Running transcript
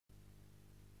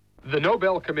The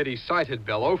Nobel Committee cited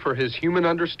Bellow for his human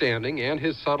understanding and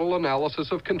his subtle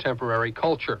analysis of contemporary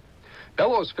culture.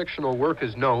 Bellow's fictional work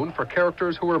is known for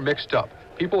characters who are mixed up,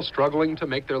 people struggling to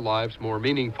make their lives more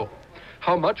meaningful.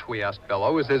 How much, we asked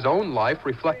Bellow, is his own life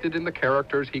reflected in the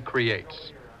characters he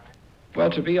creates?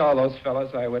 Well, to be all those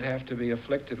fellows, I would have to be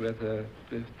afflicted with a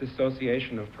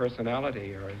dissociation of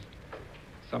personality or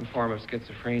some form of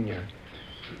schizophrenia.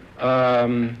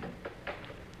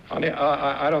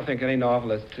 I don't think any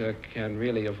novelist can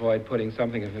really avoid putting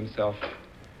something of himself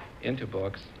into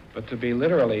books, but to be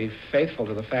literally faithful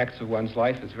to the facts of one's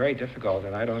life is very difficult,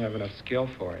 and I don't have enough skill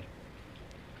for it.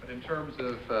 But in terms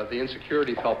of the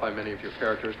insecurity felt by many of your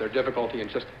characters, their difficulty in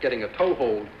just getting a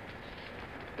toehold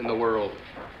in the world.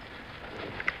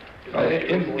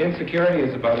 Insecurity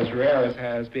is about as rare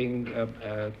as being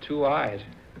two-eyed,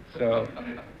 so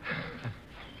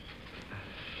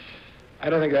I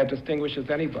don't think that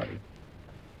distinguishes anybody.